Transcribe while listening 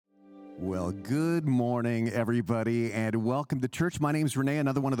Well, good morning, everybody, and welcome to church. My name's Renee,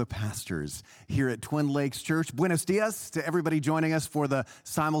 another one of the pastors here at Twin Lakes Church. Buenos dias to everybody joining us for the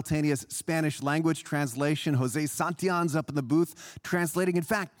simultaneous Spanish language translation. Jose Santillan's up in the booth translating. In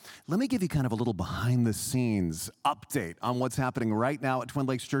fact, let me give you kind of a little behind-the-scenes update on what's happening right now at Twin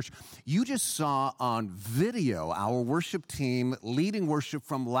Lakes Church. You just saw on video our worship team leading worship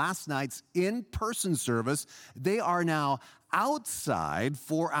from last night's in-person service. They are now outside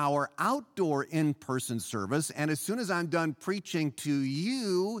for our outdoor in-person service. And as soon as I'm done preaching to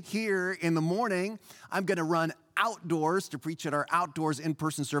you here in the morning, I'm going to run outdoors to preach at our outdoors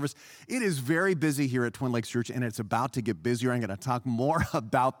in-person service. It is very busy here at Twin Lakes Church, and it's about to get busier. I'm going to talk more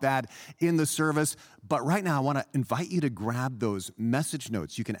about that in the service. But right now, I want to invite you to grab those message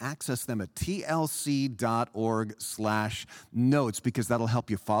notes. You can access them at tlc.org/notes because that'll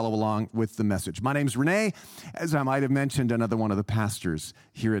help you follow along with the message. My name's Renee, as I might have mentioned, another one of the pastors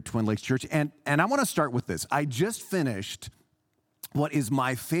here at Twin Lakes Church. And I want to start with this. I just finished what is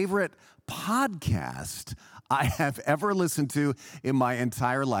my favorite podcast I have ever listened to in my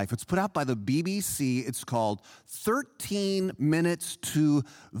entire life. It's put out by the BBC. It's called 13 Minutes to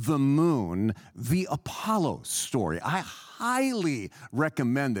the Moon, The Apollo Story. I highly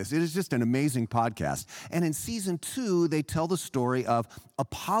recommend this. It is just an amazing podcast. And in season 2, they tell the story of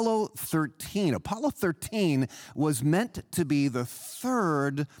Apollo 13. Apollo 13 was meant to be the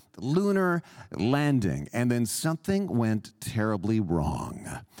third lunar landing, and then something went terribly wrong.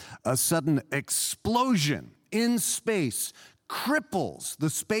 A sudden explosion in space cripples the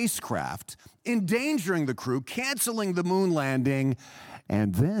spacecraft, endangering the crew, canceling the moon landing,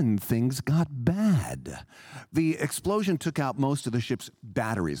 and then things got bad. The explosion took out most of the ship's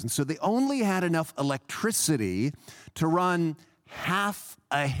batteries, and so they only had enough electricity to run half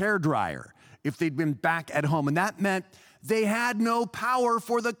a hairdryer if they'd been back at home, and that meant they had no power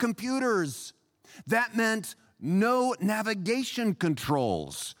for the computers. That meant no navigation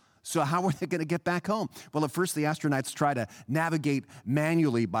controls. So how are they going to get back home? Well, at first, the astronauts try to navigate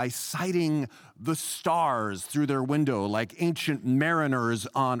manually by sighting the stars through their window like ancient mariners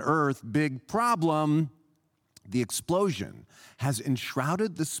on Earth. Big problem. The explosion has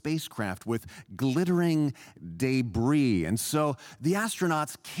enshrouded the spacecraft with glittering debris. And so the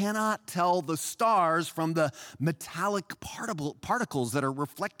astronauts cannot tell the stars from the metallic particles that are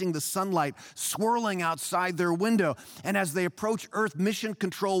reflecting the sunlight swirling outside their window. And as they approach Earth, Mission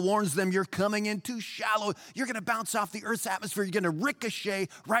Control warns them, you're coming in too shallow. You're going to bounce off the Earth's atmosphere. You're going to ricochet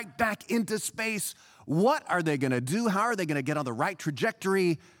right back into space. What are they going to do? How are they going to get on the right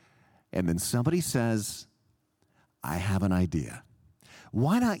trajectory? And then somebody says, I have an idea.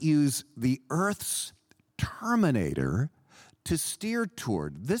 Why not use the Earth's terminator to steer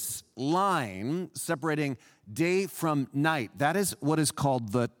toward this line separating day from night? That is what is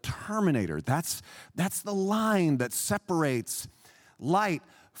called the terminator. That's the line that separates light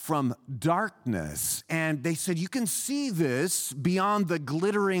from darkness. And they said, you can see this beyond the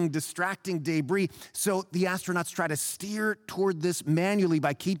glittering, distracting debris. So the astronauts try to steer toward this manually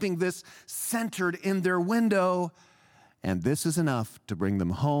by keeping this centered in their window. And this is enough to bring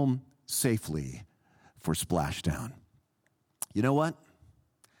them home safely for splashdown. You know what?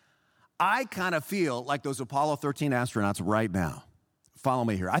 I kind of feel like those Apollo 13 astronauts right now. Follow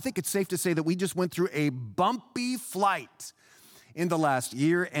me here. I think it's safe to say that we just went through a bumpy flight in the last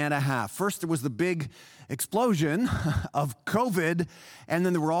year and a half. First, there was the big explosion of COVID, and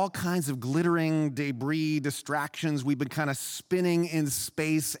then there were all kinds of glittering debris, distractions. We've been kind of spinning in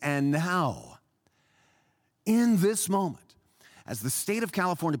space, and now, in this moment, as the state of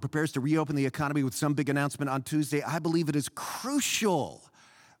California prepares to reopen the economy with some big announcement on Tuesday, I believe it is crucial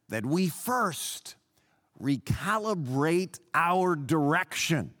that we first recalibrate our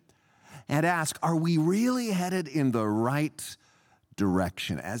direction and ask, are we really headed in the right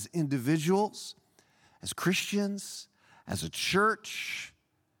direction? As individuals, as Christians, as a church.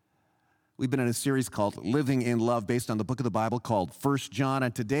 We've been in a series called Living in Love based on the book of the Bible called 1 John.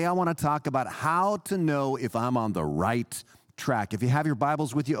 And today I want to talk about how to know if I'm on the right track. If you have your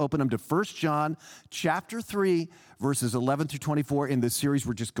Bibles with you, open them to 1 John chapter 3, verses 11 through 24. In this series,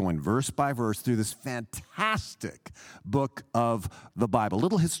 we're just going verse by verse through this fantastic book of the Bible. A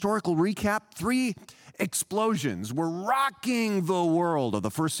little historical recap. 3 explosions were rocking the world of the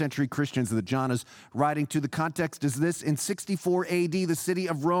first century Christians that John is writing to. The context is this: in 64 AD, the city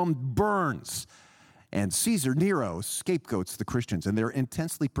of Rome burns, and Caesar Nero scapegoats the Christians, and they're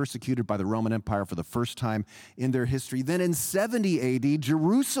intensely persecuted by the Roman Empire for the first time in their history. Then in 70 AD,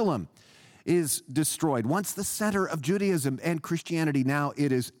 Jerusalem is destroyed. Once the center of Judaism and Christianity, now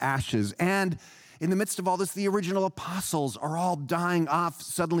it is ashes. And In the midst of all this, the original apostles are all dying off.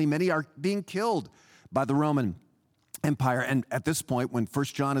 Suddenly, many are being killed by the Roman Empire. And at this point, when 1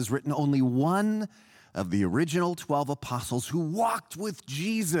 John is written, only one of the original 12 apostles who walked with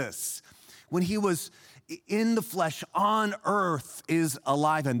Jesus when he was in the flesh on earth is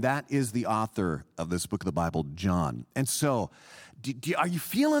alive. And that is the author of this book of the Bible, John. And so, are you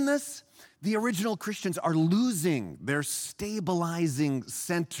feeling this? The original Christians are losing their stabilizing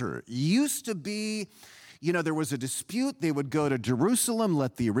center. Used to be, there was a dispute. They would go to Jerusalem,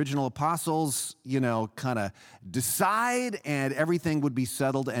 let the original apostles, kind of decide, and everything would be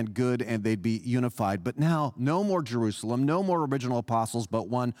settled and good, and they'd be unified. But now, no more Jerusalem, no more original apostles, but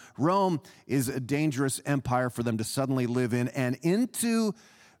one. Rome is a dangerous empire for them to suddenly live in, and into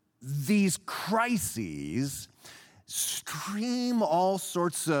these crises stream all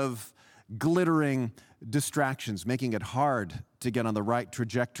sorts of glittering distractions, making it hard to get on the right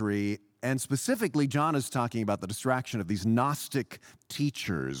trajectory. And specifically, John is talking about the distraction of these Gnostic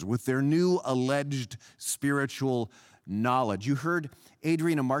teachers with their new alleged spiritual knowledge. You heard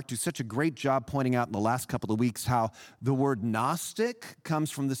Adrian and Mark do such a great job pointing out in the last couple of weeks how the word Gnostic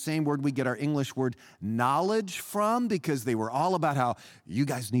comes from the same word we get our English word knowledge from, because they were all about how you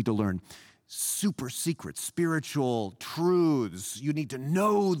guys need to learn super secret spiritual truths. You need to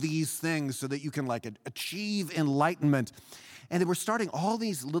know these things so that you can achieve enlightenment. And they were starting all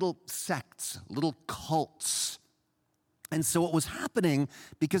these little sects, little cults. And so what was happening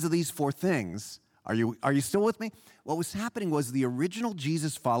because of these four things, are you still with me? What was happening was the original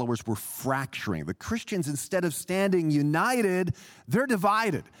Jesus followers were fracturing. The Christians, instead of standing united, they're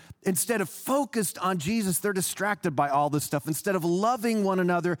divided. Instead of focused on Jesus, they're distracted by all this stuff. Instead of loving one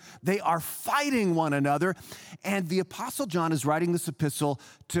another, they are fighting one another. And the Apostle John is writing this epistle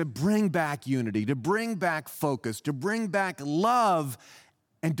to bring back unity, to bring back focus, to bring back love.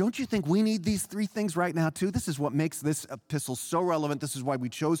 And don't you think we need these three things right now too? This is what makes this epistle so relevant. This is why we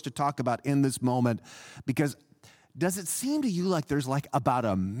chose to talk about in this moment. Because does it seem to you like there's about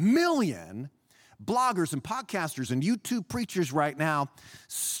 1 million bloggers and podcasters and YouTube preachers right now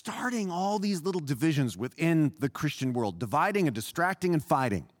starting all these little divisions within the Christian world, dividing and distracting and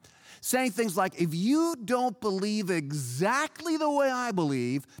fighting, saying things like, if you don't believe exactly the way I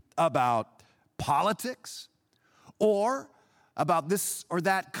believe about politics or about this or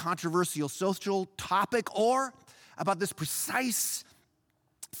that controversial social topic or about this precise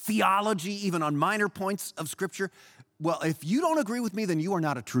theology, even on minor points of Scripture, well, if you don't agree with me, then you are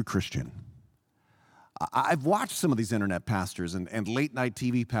not a true Christian. I've watched some of these internet pastors and late night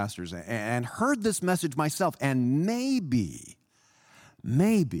TV pastors and heard this message myself, and maybe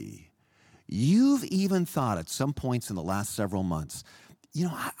you've even thought at some points in the last several months,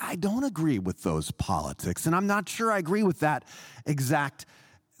 I don't agree with those politics, and I'm not sure I agree with that exact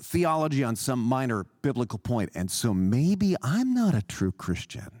theology on some minor biblical point, and so maybe I'm not a true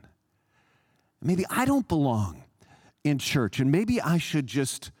Christian. Maybe I don't belong in church, and maybe I should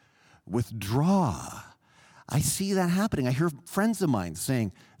just withdraw. I see that happening. I hear friends of mine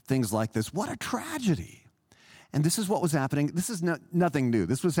saying things like this. What a tragedy. And this is what was happening. This is nothing new.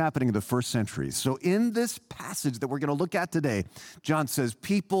 This was happening in the first century. So in this passage that we're going to look at today, John says,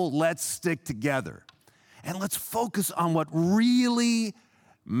 people, let's stick together. And let's focus on what really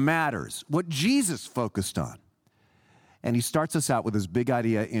matters, what Jesus focused on. And he starts us out with his big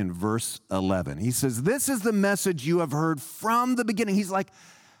idea in verse 11. He says, this is the message you have heard from the beginning. He's like,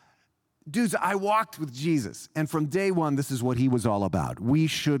 dudes, I walked with Jesus. And from day one, this is what he was all about. We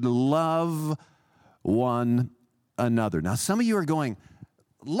should love one another. Now, some of you are going,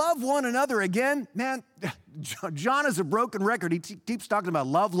 love one another again? Man, John is a broken record. He keeps talking about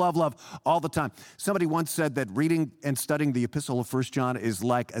love, love, love all the time. Somebody once said that reading and studying the epistle of 1 John is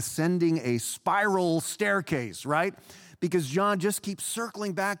like ascending a spiral staircase, right? Because John just keeps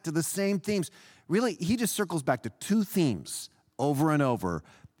circling back to the same themes. Really, he just circles back to two themes over and over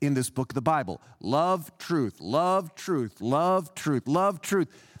in this book of the Bible. Love, truth, love, truth, love, truth, love, truth.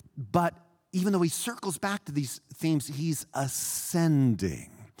 But even though he circles back to these themes, he's ascending.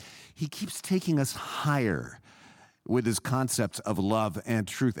 He keeps taking us higher with his concepts of love and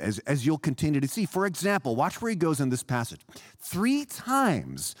truth, as you'll continue to see. For example, watch where he goes in this passage. 3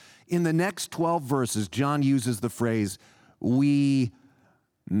 times in the next 12 verses, John uses the phrase, we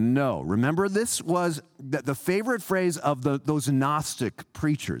know. Remember, this was the favorite phrase of those Gnostic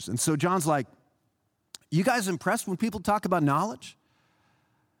preachers. And so John's like, you guys impressed when people talk about knowledge?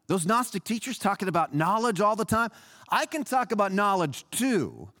 Those Gnostic teachers talking about knowledge all the time? I can talk about knowledge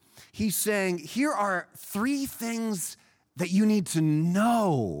too. He's saying, here are 3 things that you need to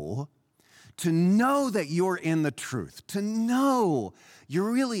know that you're in the truth, to know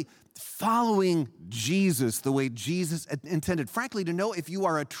you're really following Jesus the way Jesus intended. Frankly, to know if you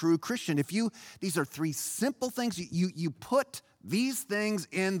are a true Christian, these are three simple things. You put these things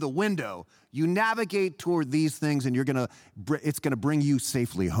in the window, you navigate toward these things, and it's gonna bring you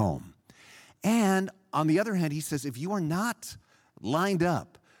safely home. And on the other hand, he says, if you are not lined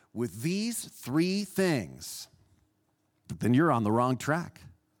up with these three things, then you're on the wrong track.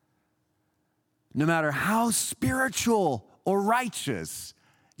 No matter how spiritual or righteous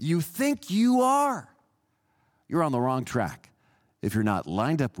you think you are, you're on the wrong track. If you're not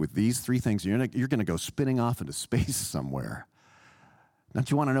lined up with these three things, you're going to go spinning off into space somewhere. Don't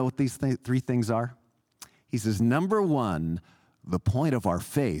you want to know what these three things are? He says, number one, the point of our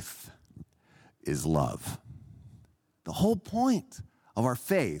faith is love. The whole point of our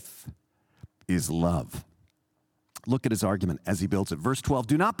faith is love. Look at his argument as he builds it. Verse 12,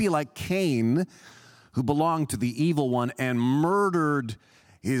 do not be like Cain, who belonged to the evil one and murdered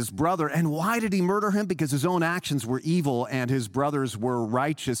his brother. And why did he murder him? Because his own actions were evil and his brothers were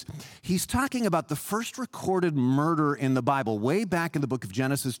righteous. He's talking about the first recorded murder in the Bible. Way back in the book of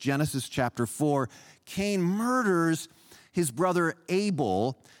Genesis chapter 4, Cain murders his brother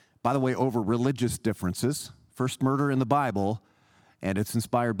Abel, by the way, over religious differences. First murder in the Bible, and it's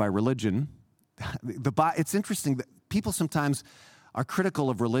inspired by religion. It's interesting that people sometimes are critical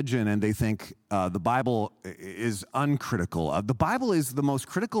of religion and they think the Bible is uncritical. The Bible is the most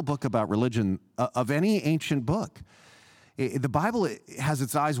critical book about religion of any ancient book. The Bible has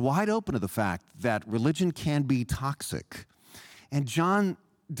its eyes wide open to the fact that religion can be toxic. And John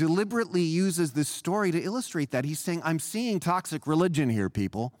deliberately uses this story to illustrate that. He's saying, I'm seeing toxic religion here,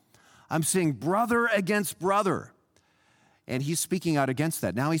 people. I'm seeing brother against brother. And he's speaking out against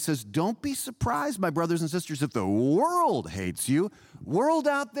that. Now he says, don't be surprised, my brothers and sisters, if the world hates you. World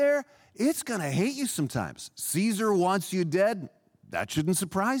out there, it's going to hate you sometimes. Caesar wants you dead. That shouldn't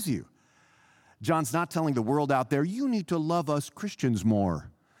surprise you. John's not telling the world out there, you need to love us Christians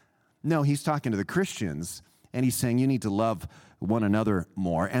more. No, he's talking to the Christians, and he's saying you need to love one another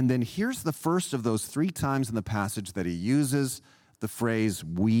more. And then here's the first of those three times in the passage that he uses the phrase,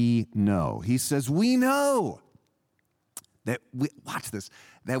 we know. He says, we know that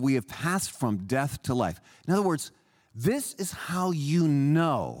that we have passed from death to life. In other words, this is how you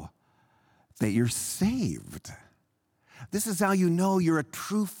know that you're saved. This is how you know you're a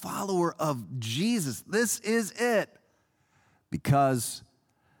true follower of Jesus. This is it. Because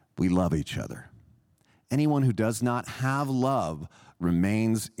we love each other. Anyone who does not have love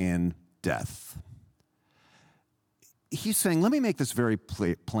remains in death. He's saying, let me make this very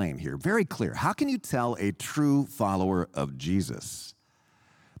plain here, very clear. How can you tell a true follower of Jesus?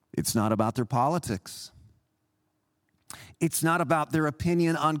 It's not about their politics. It's not about their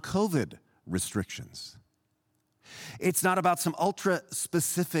opinion on COVID restrictions. It's not about some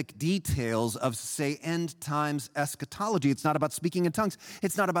ultra-specific details of, say, end times eschatology. It's not about speaking in tongues.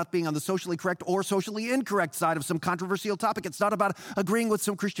 It's not about being on the socially correct or socially incorrect side of some controversial topic. It's not about agreeing with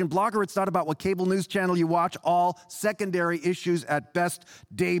some Christian blogger. It's not about what cable news channel you watch. All secondary issues at best,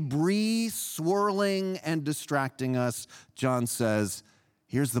 debris swirling and distracting us. John says,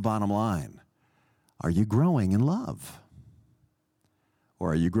 here's the bottom line. Are you growing in love?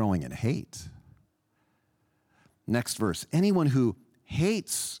 Or are you growing in hate? Next verse, anyone who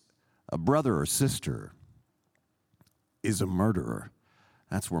hates a brother or sister is a murderer.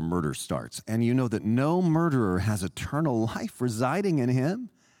 That's where murder starts. And you know that no murderer has eternal life residing in him.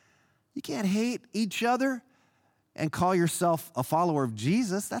 You can't hate each other and call yourself a follower of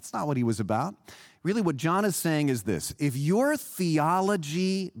Jesus. That's not what he was about. Really, what John is saying is this. If your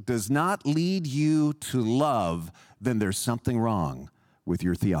theology does not lead you to love, then there's something wrong with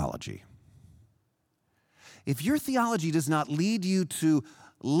your theology. If your theology does not lead you to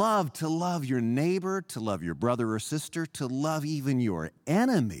love your neighbor, to love your brother or sister, to love even your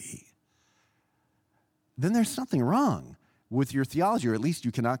enemy, then there's something wrong with your theology, or at least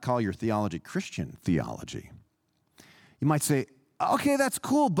you cannot call your theology Christian theology. You might say, okay, that's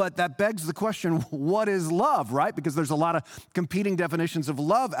cool, but that begs the question, what is love, right? Because there's a lot of competing definitions of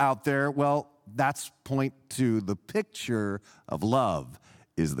love out there. Well, that's point to the picture of love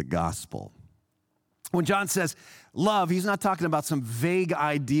is the gospel. When John says love, he's not talking about some vague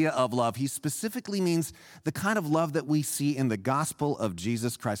idea of love. He specifically means the kind of love that we see in the gospel of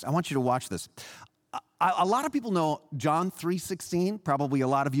Jesus Christ. I want you to watch this. A lot of people know John 3:16. Probably a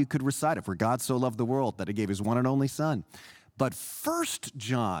lot of you could recite it. For God so loved the world that he gave his one and only son. But 1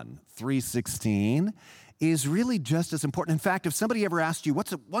 John 3:16 is really just as important. In fact, if somebody ever asked you,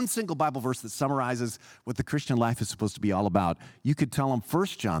 what's one single Bible verse that summarizes what the Christian life is supposed to be all about, you could tell them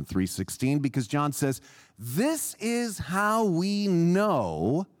 1 John 3:16, because John says, this is how we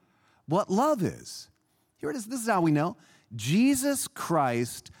know what love is. Here it is. This is how we know. Jesus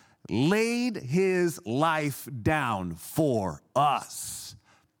Christ laid his life down for us.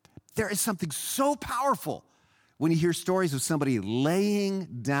 There is something so powerful when you hear stories of somebody laying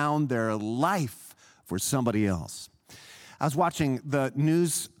down their life for somebody else. I was watching the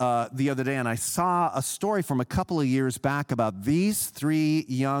news the other day, and I saw a story from a couple of years back about these three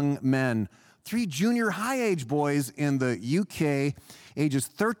young men, three junior high age boys in the UK, ages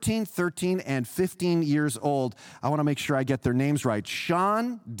 13, and 15 years old. I want to make sure I get their names right.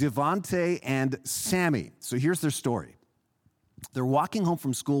 Sean, Devontae, and Sammy. So here's their story. They're walking home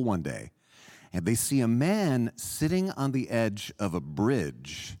from school one day, and they see a man sitting on the edge of a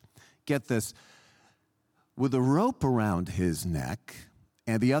bridge. Get this, with a rope around his neck,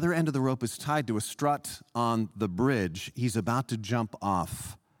 and the other end of the rope is tied to a strut on the bridge. He's about to jump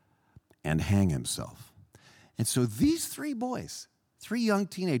off and hang himself. And so these three boys, three young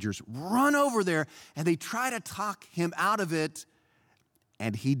teenagers, run over there, and they try to talk him out of it,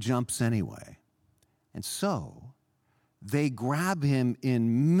 and he jumps anyway. And so they grab him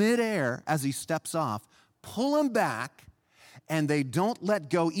in midair as he steps off, pull him back, and they don't let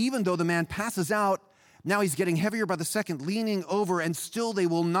go, even though the man passes out. Now he's getting heavier by the second, leaning over, and still they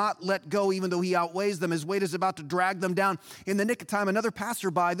will not let go, even though he outweighs them. His weight is about to drag them down. In the nick of time, another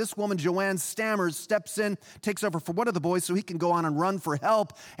passerby, this woman, Joanne, stammers, steps in, takes over for one of the boys so he can go on and run for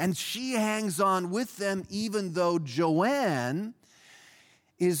help, and she hangs on with them, even though Joanne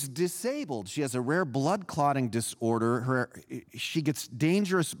is disabled. She has a rare blood clotting disorder. She gets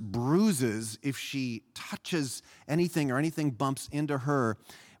dangerous bruises if she touches anything or anything bumps into her,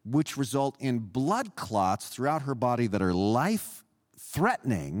 which result in blood clots throughout her body that are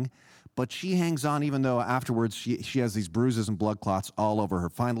life-threatening, but she hangs on even though afterwards she has these bruises and blood clots all over her.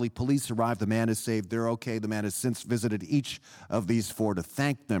 Finally, police arrive. The man is saved. They're okay. The man has since visited each of these four to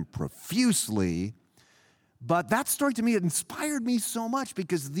thank them profusely. But that story to me, it inspired me so much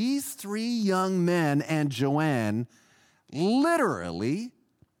because these three young men and Joanne literally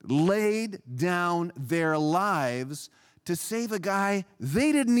laid down their lives to save a guy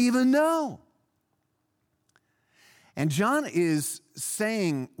they didn't even know. And John is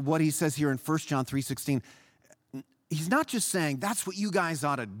saying what he says here in 1 John 3:16. He's not just saying, that's what you guys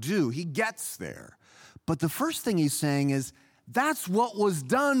ought to do. He gets there. But the first thing he's saying is, that's what was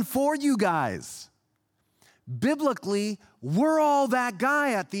done for you guys. Biblically, we're all that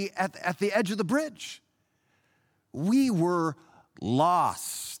guy at the edge of the bridge. We were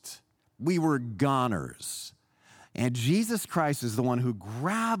lost. We were goners. And Jesus Christ is the one who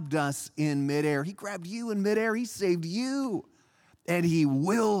grabbed us in midair. He grabbed you in midair. He saved you. And he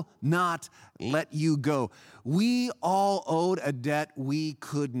will not let you go. We all owed a debt we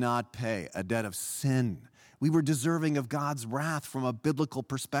could not pay, a debt of sin. We were deserving of God's wrath from a biblical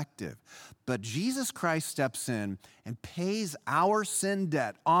perspective. But Jesus Christ steps in and pays our sin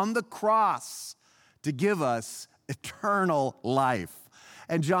debt on the cross to give us eternal life.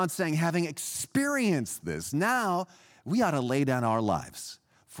 And John's saying, having experienced this, now we ought to lay down our lives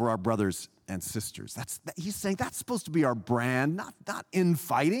for our brothers and sisters. He's saying that's supposed to be our brand, not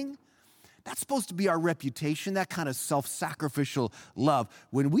infighting. That's supposed to be our reputation, that kind of self-sacrificial love.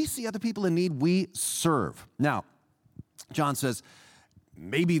 When we see other people in need, we serve. Now, John says,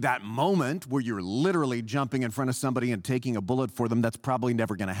 maybe that moment where you're literally jumping in front of somebody and taking a bullet for them, that's probably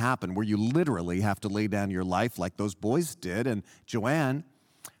never going to happen, where you literally have to lay down your life like those boys did and Joanne.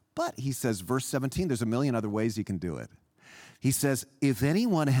 But he says, verse 17, there's a million other ways you can do it. He says, if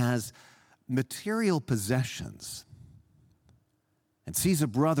anyone has material possessions and sees a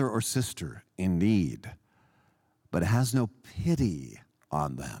brother or sister in need, but has no pity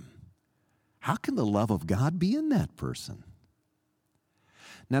on them, how can the love of God be in that person?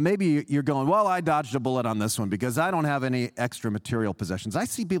 Now, maybe you're going, well, I dodged a bullet on this one because I don't have any extra material possessions. I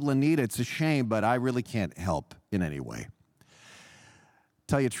see people in need. It's a shame, but I really can't help in any way.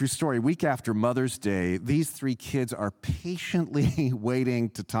 Tell you a true story. Week after Mother's Day, these three kids are patiently waiting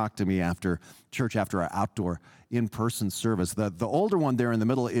to talk to me after church, after our outdoor in-person service. The older one there in the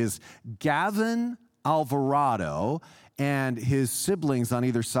middle is Gavin Alvarado, and his siblings on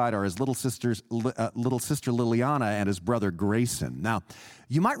either side are his little sister Liliana and his brother Grayson. Now,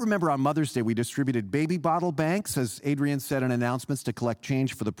 you might remember on Mother's Day we distributed baby bottle banks, as Adrian said in announcements, to collect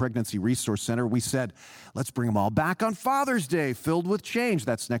change for the Pregnancy Resource Center. We said, let's bring them all back on Father's Day, filled with change.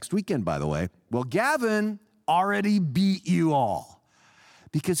 That's next weekend, by the way. Well, Gavin already beat you all,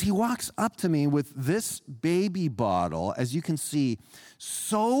 because he walks up to me with this baby bottle, as you can see,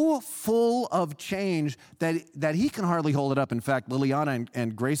 so full of change that he can hardly hold it up. In fact, Liliana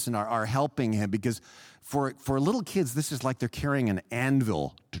and Grayson are helping him, because for little kids, this is like they're carrying an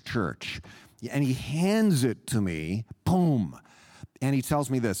anvil to church. And he hands it to me, boom. And he tells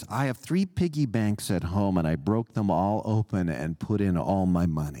me this, I have 3 piggy banks at home, and I broke them all open and put in all my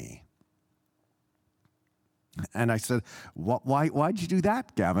money. And I said, why'd you do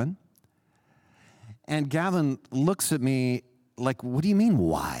that, Gavin? And Gavin looks at me like, what do you mean,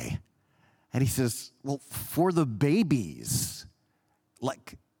 why? And he says, well, for the babies.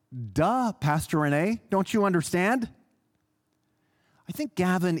 Like, duh, Pastor Renee, don't you understand? I think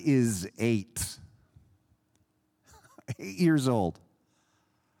Gavin is 8 years old.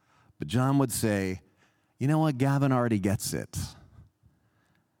 But John would say, you know what, Gavin already gets it.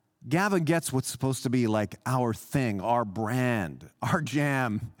 Gavin gets what's supposed to be like our thing, our brand, our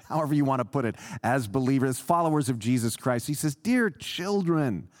jam, however you want to put it, as believers, followers of Jesus Christ. He says, dear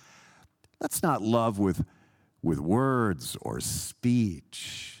children, let's not love with words or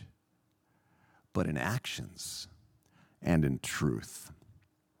speech, but in actions and in truth.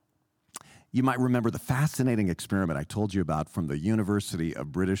 You might remember the fascinating experiment I told you about from the University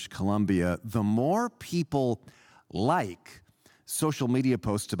of British Columbia. The more people like social media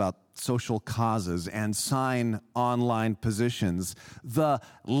posts about social causes and sign online positions, the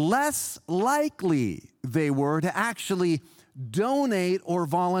less likely they were to actually donate or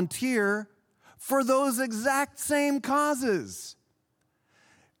volunteer for those exact same causes.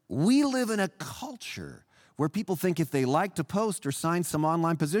 We live in a culture where people think if they like to post or sign some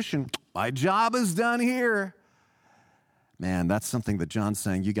online position, my job is done here. Man, that's something that John's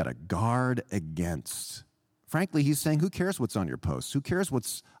saying you got to guard against. Frankly, he's saying, who cares what's on your post? Who cares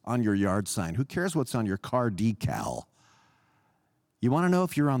what's on your yard sign? Who cares what's on your car decal? You want to know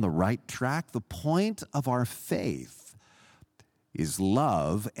if you're on the right track? The point of our faith is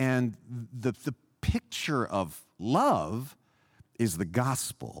love, and the picture of love is the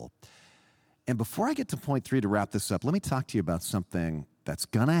gospel. And before I get to point 3 to wrap this up, let me talk to you about something that's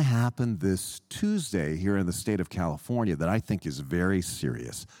going to happen this Tuesday here in the state of California that I think is very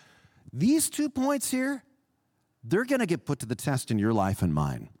serious. These 2 points here, they're going to get put to the test in your life and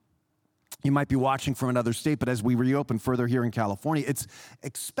mine. You might be watching from another state, but as we reopen further here in California, it's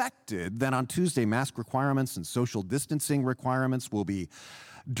expected that on Tuesday, mask requirements and social distancing requirements will be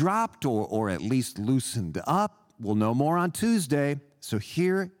dropped or at least loosened up. We'll know more on Tuesday. So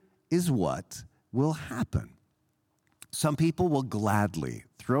here is what will happen. Some people will gladly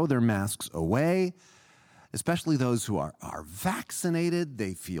throw their masks away, especially those who are vaccinated.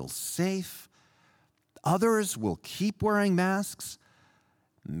 They feel safe. Others will keep wearing masks.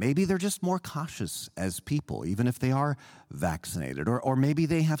 Maybe they're just more cautious as people, even if they are vaccinated. Or maybe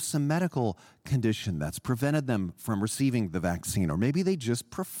they have some medical condition that's prevented them from receiving the vaccine. Or maybe they just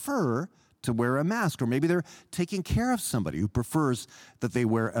prefer to wear a mask. Or maybe they're taking care of somebody who prefers that they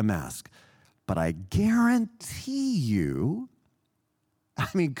wear a mask. But I guarantee you,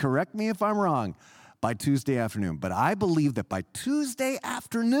 correct me if I'm wrong, by Tuesday afternoon, but I believe that by Tuesday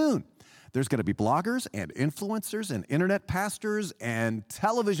afternoon, there's going to be bloggers and influencers and internet pastors and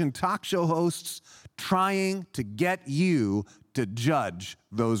television talk show hosts trying to get you to judge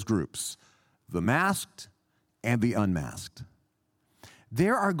those groups, the masked and the unmasked.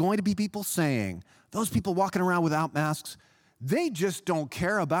 There are going to be people saying, those people walking around without masks, they just don't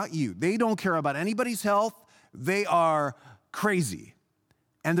care about you. They don't care about anybody's health. They are crazy.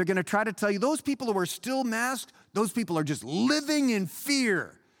 And they're going to try to tell you, those people who are still masked, those people are just living in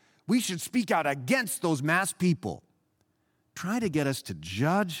fear. We should speak out against those masked people. Try to get us to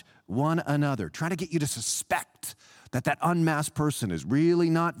judge one another. Try to get you to suspect that unmasked person is really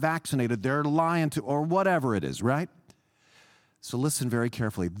not vaccinated. They're lying to, or whatever it is, right? So listen very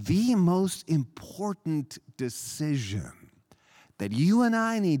carefully. The most important decision that you and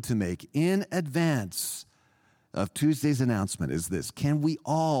I need to make in advance of Tuesday's announcement is this. Can we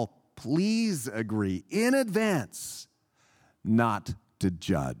all please agree in advance not to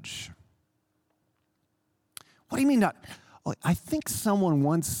judge? What do you mean not? Oh, I think someone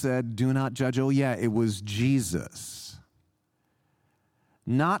once said, do not judge. Oh yeah, it was Jesus.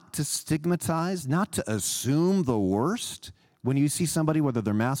 Not to stigmatize, not to assume the worst. When you see somebody, whether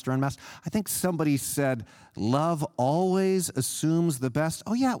they're masked or unmasked, I think somebody said, love always assumes the best.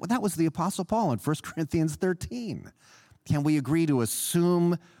 Oh yeah, well, that was the Apostle Paul in 1 Corinthians 13. Can we agree to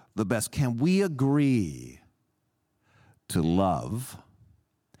assume the best? Can we agree to love?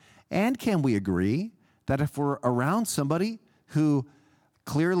 And can we agree that if we're around somebody who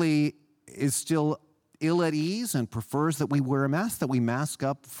clearly is still ill at ease and prefers that we wear a mask, that we mask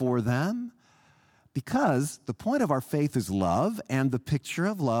up for them? Because the point of our faith is love, and the picture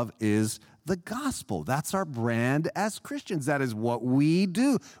of love is the gospel. That's our brand as Christians. That is what we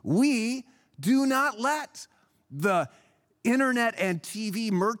do. We do not let the Internet and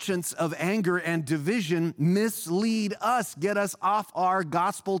TV merchants of anger and division mislead us, get us off our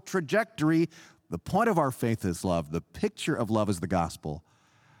gospel trajectory. The point of our faith is love. The picture of love is the gospel.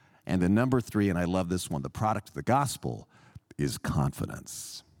 And then number 3, and I love this one, the product of the gospel is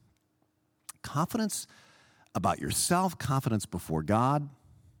confidence. Confidence about yourself, confidence before God.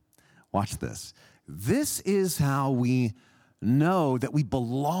 Watch this. This is how we know that we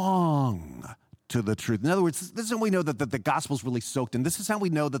belong to the truth. In other words, this is how we know that the gospel's really soaked in. This is how we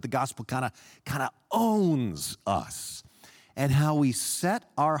know that the gospel kind of owns us, and how we set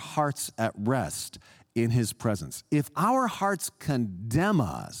our hearts at rest in his presence. If our hearts condemn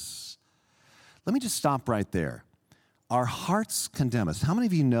us, let me just stop right there. Our hearts condemn us. How many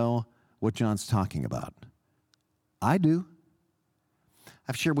of you know what John's talking about? I do.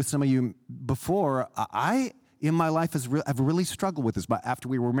 I've shared with some of you before, in my life, I've really struggled with this. But after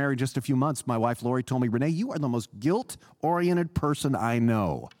we were married just a few months, my wife, Lori, told me, Renee, you are the most guilt-oriented person I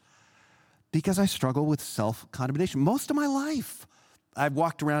know. Because I struggle with self-condemnation. Most of my life, I've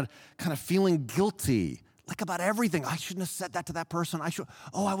walked around kind of feeling guilty, like about everything. I shouldn't have said that to that person.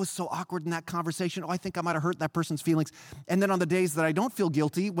 I was so awkward in that conversation. I think I might have hurt that person's feelings. And then on the days that I don't feel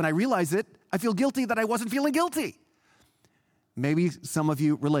guilty, when I realize it, I feel guilty that I wasn't feeling guilty. Maybe some of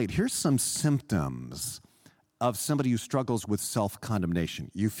you relate. Here's some symptoms of somebody who struggles with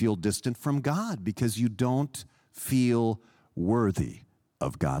self-condemnation. You feel distant from God because you don't feel worthy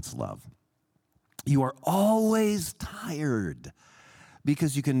of God's love. You are always tired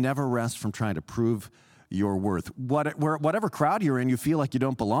because you can never rest from trying to prove your worth. Whatever crowd you're in, you feel like you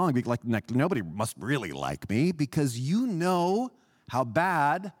don't belong, like nobody must really like me, because you know how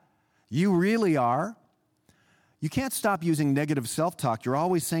bad you really are. You can't stop using negative self-talk. You're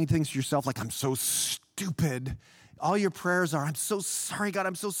always saying things to yourself like, I'm so stupid. All your prayers are, I'm so sorry, God,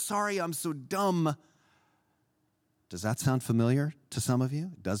 I'm so sorry, I'm so dumb. Does that sound familiar to some of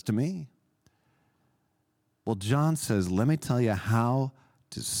you? It does to me. Well, John says, let me tell you how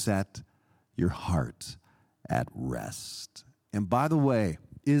to set your heart at rest. And by the way,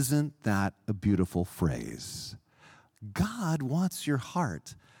 isn't that a beautiful phrase? God wants your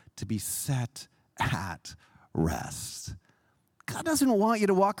heart to be set at rest. God doesn't want you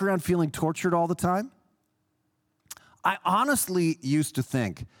to walk around feeling tortured all the time. I honestly used to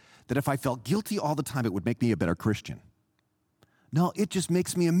think that if I felt guilty all the time, it would make me a better Christian. No, it just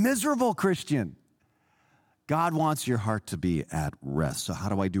makes me a miserable Christian. God wants your heart to be at rest. So how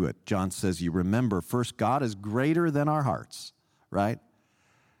do I do it? John says, you remember, first, God is greater than our hearts, right?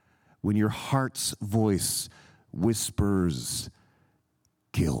 When your heart's voice whispers,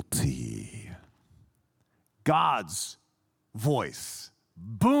 guilty, God's voice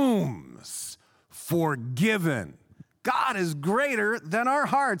booms, forgiven. God is greater than our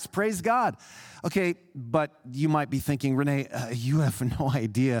hearts. Praise God. Okay, but you might be thinking, Renee, you have no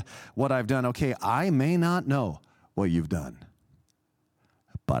idea what I've done. Okay, I may not know what you've done,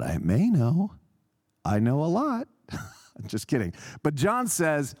 but I may know. I know a lot. Just kidding. But John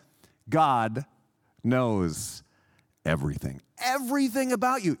says, God knows everything. Everything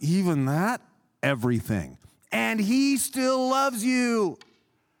about you. Even that, everything. And he still loves you.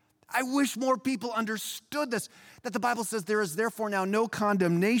 I wish more people understood this, that the Bible says there is therefore now no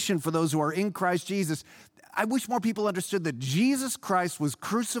condemnation for those who are in Christ Jesus. I wish more people understood that Jesus Christ was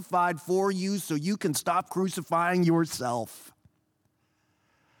crucified for you so you can stop crucifying yourself.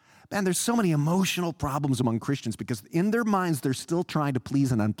 Man, there's so many emotional problems among Christians because in their minds, they're still trying to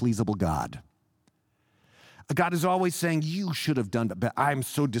please an unpleasable God. God is always saying, you should have done better. I'm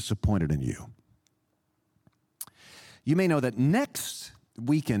so disappointed in you. You may know that next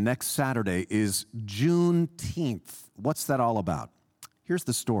weekend, next Saturday, is Juneteenth. What's that all about? Here's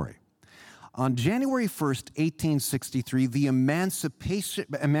the story. On January 1st, 1863, the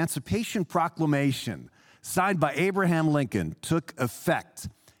Emancipation Proclamation, signed by Abraham Lincoln, took effect.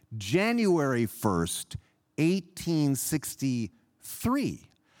 January 1st, 1863.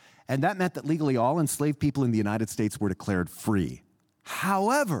 And that meant that legally all enslaved people in the United States were declared free.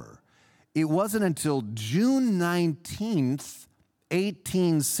 However, it wasn't until June 19th,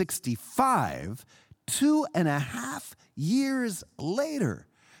 1865, 2.5 years later,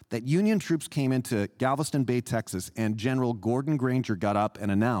 that Union troops came into Galveston Bay, Texas, and General Gordon Granger got up and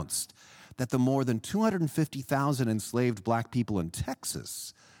announced that the more than 250,000 enslaved black people in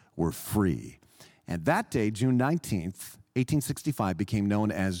Texas were free. And that day, June 19th, 1865, became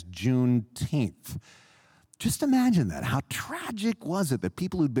known as Juneteenth. Just imagine that. How tragic was it that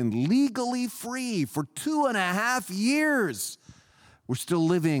people who'd been legally free for 2.5 years were still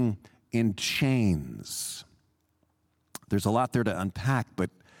living in chains? There's a lot there to unpack, but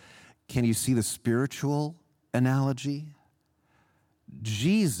can you see the spiritual analogy?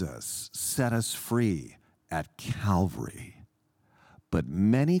 Jesus set us free at Calvary, but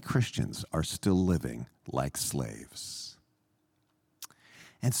many Christians are still living like slaves.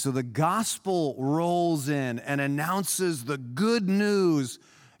 And so the gospel rolls in and announces the good news: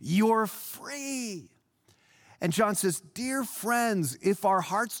 you're free. And John says, dear friends, if our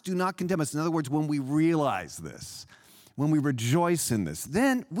hearts do not condemn us, in other words, when we realize this, when we rejoice in this,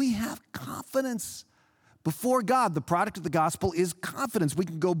 then we have confidence before God. The product of the gospel is confidence. We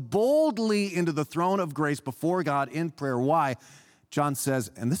can go boldly into the throne of grace before God in prayer. Why? John says,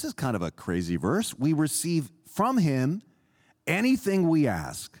 and this is kind of a crazy verse, we receive from him anything we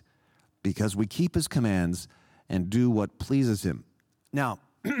ask because we keep his commands and do what pleases him. Now,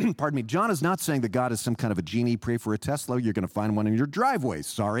 pardon me, John is not saying that God is some kind of a genie. Pray for a Tesla, you're going to find one in your driveway.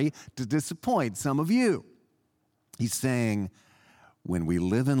 Sorry to disappoint some of you. He's saying when we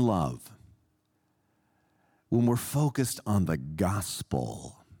live in love, when we're focused on the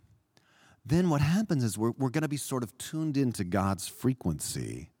gospel, then what happens is we're going to be sort of tuned into God's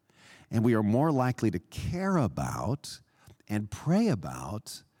frequency, and we are more likely to care about and pray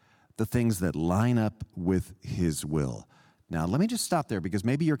about the things that line up with his will. Now, let me just stop there, because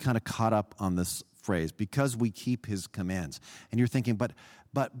maybe you're kind of caught up on this phrase, because we keep his commands. And you're thinking, but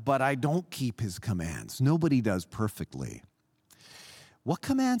I don't keep his commands. Nobody does perfectly. What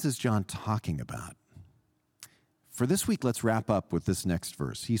commands is John talking about? For this week, let's wrap up with this next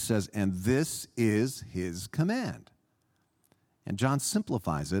verse. He says, and this is his command. And John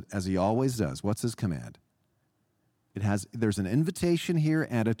simplifies it as he always does. What's his command? There's an invitation here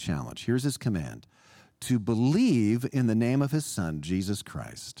and a challenge. Here's his command: to believe in the name of his Son, Jesus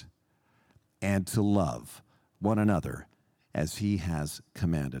Christ, and to love one another as he has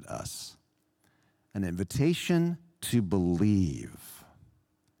commanded us. An invitation to believe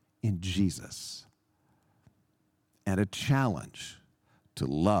in Jesus, and a challenge to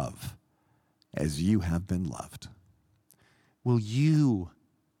love as you have been loved. Will you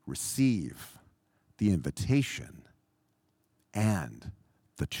receive the invitation and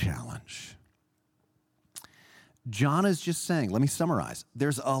the challenge? John is just saying, let me summarize,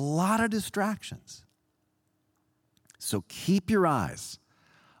 there's a lot of distractions. So keep your eyes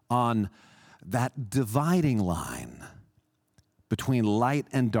on that dividing line between light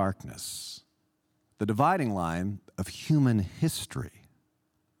and darkness, the dividing line of human history,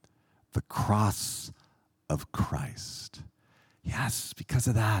 the cross of Christ. Yes, because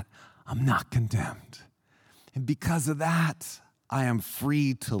of that, I'm not condemned. And because of that, I am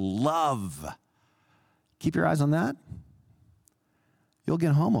free to love. Keep your eyes on that. You'll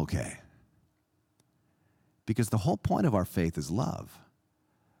get home okay. Because the whole point of our faith is love.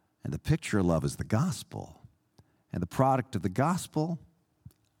 And the picture of love is the gospel. And the product of the gospel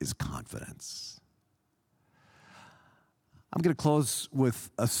is confidence. I'm going to close with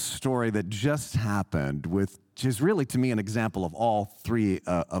a story that just happened, which is really, to me, an example of all three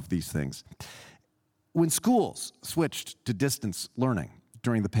of these things. When schools switched to distance learning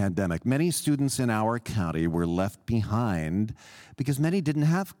during the pandemic, many students in our county were left behind because many didn't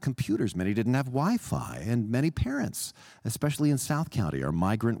have computers, many didn't have Wi-Fi, and many parents, especially in South County, are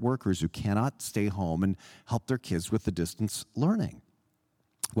migrant workers who cannot stay home and help their kids with the distance learning.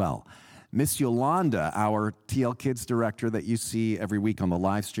 Well, Miss Yolanda, our TL Kids director that you see every week on the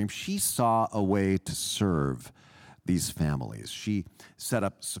live stream, she saw a way to serve these families. She set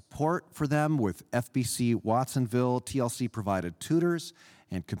up support for them with FBC Watsonville. TLC provided tutors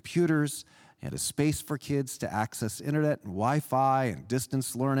and computers and a space for kids to access internet and Wi-Fi and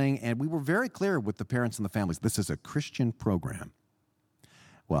distance learning. And we were very clear with the parents and the families, this is a Christian program.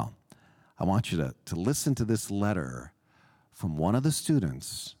 Well, I want you to listen to this letter from one of the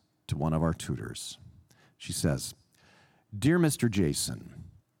students to one of our tutors. She says, "Dear Mr. Jason,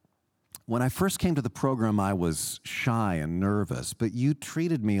 when I first came to the program, I was shy and nervous, but you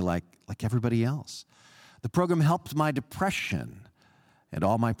treated me like everybody else. The program helped my depression and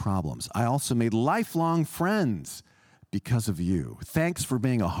all my problems. I also made lifelong friends because of you. Thanks for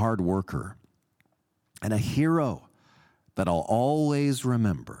being a hard worker and a hero that I'll always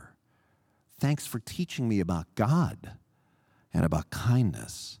remember. Thanks for teaching me about God and about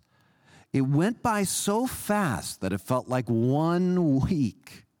kindness. It went by so fast that it felt like 1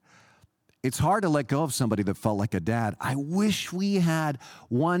 week. It's hard to let go of somebody that felt like a dad. I wish we had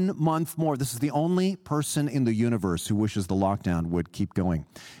 1 month more." This is the only person in the universe who wishes the lockdown would keep going.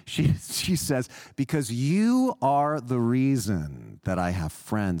 She says, "Because you are the reason that I have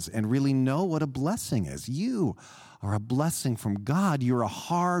friends and really know what a blessing is. You are a blessing from God. You're a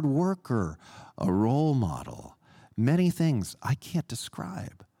hard worker, a role model, many things I can't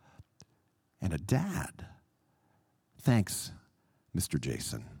describe, and a dad. Thanks Mr.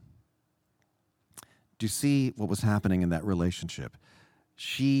 Jason. Do you see what was happening in that relationship?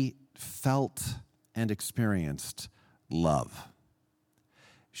 She felt and experienced love.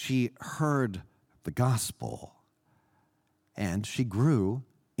 She heard the gospel, and she grew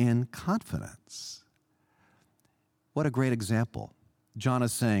in confidence. What a great example. John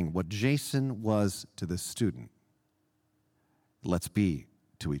is saying what Jason was to this student, let's be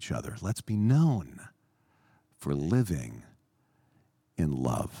to each other. Let's be known for living in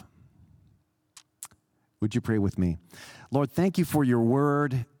love. Would you pray with me? Lord, thank you for your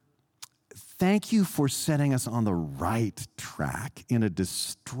word. Thank you for setting us on the right track in a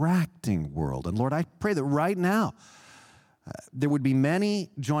distracting world. And Lord, I pray that right now, there would be many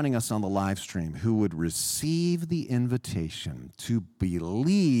joining us on the live stream who would receive the invitation to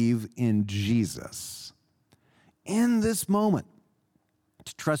believe in Jesus in this moment,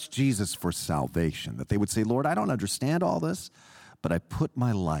 to trust Jesus for salvation, that they would say, Lord, I don't understand all this, but I put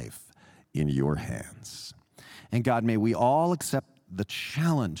my life in your hands. And God, may we all accept the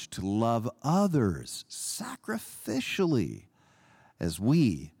challenge to love others sacrificially as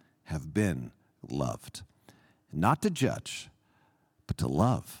we have been loved. Not to judge, but to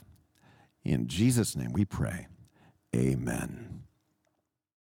love. In Jesus' name we pray. Amen.